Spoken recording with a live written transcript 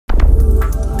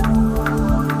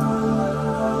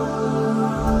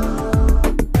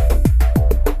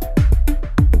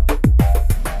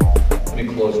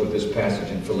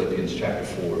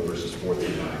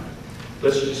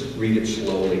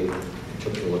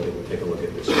Take a look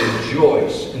at this.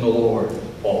 Rejoice in the Lord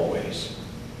always.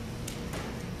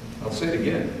 I'll say it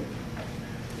again.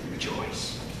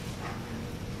 Rejoice.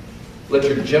 Let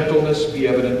your gentleness be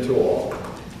evident to all.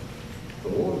 The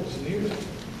Lord is near.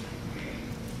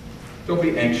 Don't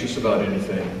be anxious about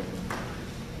anything.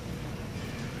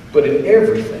 But in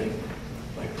everything,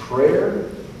 by prayer,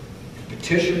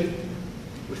 petition,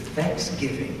 with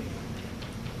thanksgiving,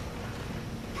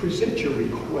 present your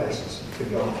requests to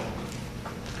God.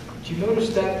 Did you notice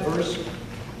that verse?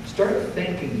 Start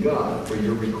thanking God for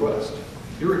your request.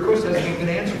 Your request hasn't even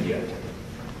been answered yet.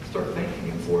 Start thanking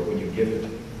Him for it when you give it.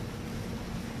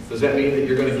 Does that mean that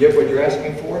you're going to get what you're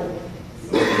asking for?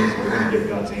 No, it means you're going to get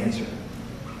God's answer.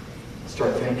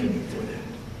 Start thanking Him for that.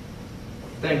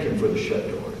 Thank Him for the shut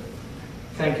door.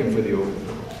 Thank Him for the open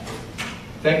door.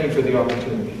 Thank Him for the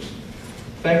opportunities.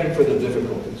 Thank Him for the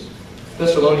difficulties.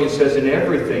 Thessalonians says, in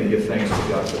everything give thanks to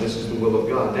God, for this is the will of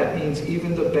God. That means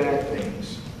even the bad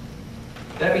things.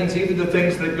 That means even the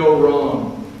things that go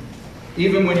wrong.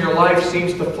 Even when your life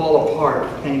seems to fall apart,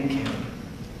 thank Him.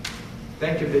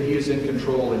 Thank Him that He is in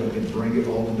control and He can bring it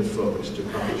all into focus to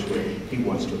accomplish what He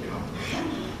wants to accomplish.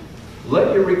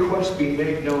 Let your requests be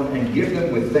made known and give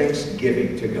them with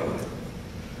thanksgiving to God.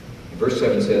 Verse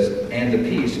 7 says, and the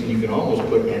peace, and you can almost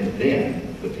put, and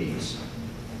then the peace.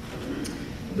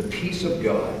 The peace of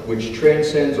God, which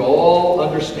transcends all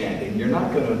understanding. You're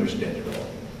not going to understand it all.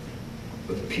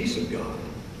 But the peace of God,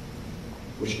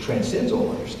 which transcends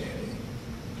all understanding,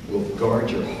 will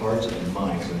guard your hearts and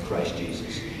minds in Christ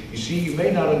Jesus. You see, you may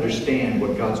not understand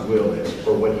what God's will is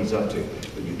or what He's up to,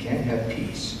 but you can have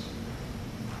peace.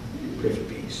 Pray for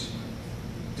peace.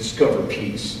 Discover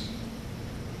peace.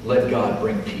 Let God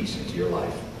bring peace into your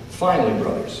life. Finally,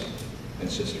 brothers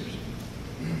and sisters,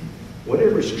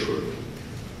 whatever is true,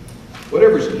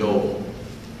 whatever is noble,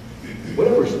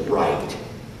 whatever is right,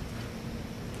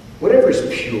 whatever is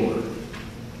pure,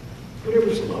 whatever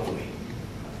is lovely,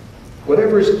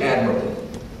 whatever is admirable,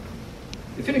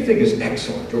 if anything is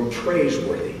excellent or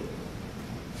praiseworthy,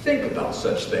 think about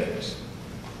such things.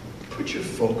 Put your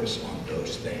focus on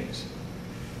those things.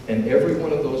 And every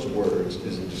one of those words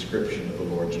is a description of the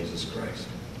Lord Jesus Christ.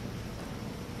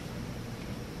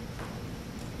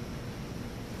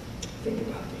 Think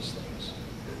about these things.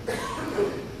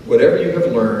 Whatever you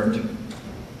have learned,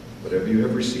 whatever you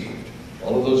have received,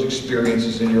 all of those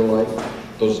experiences in your life,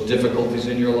 those difficulties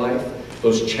in your life,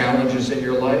 those challenges in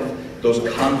your life, those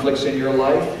conflicts in your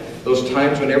life, those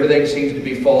times when everything seems to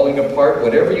be falling apart,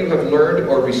 whatever you have learned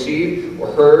or received or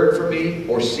heard from me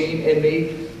or seen in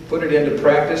me, put it into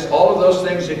practice. All of those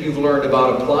things that you've learned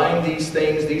about applying these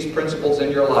things, these principles in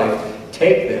your life,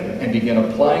 take them and begin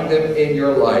applying them in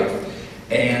your life,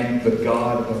 and the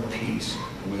God of peace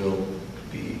will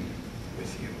be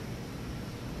with you.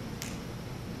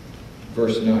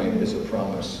 Verse 9 is a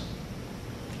promise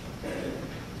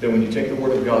that when you take the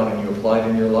Word of God and you apply it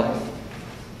in your life,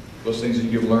 those things that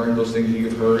you've learned, those things that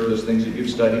you've heard, those things that you've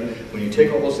studied, when you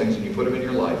take all those things and you put them in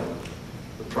your life,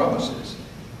 the promise is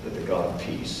that the God of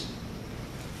peace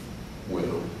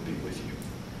will be with you.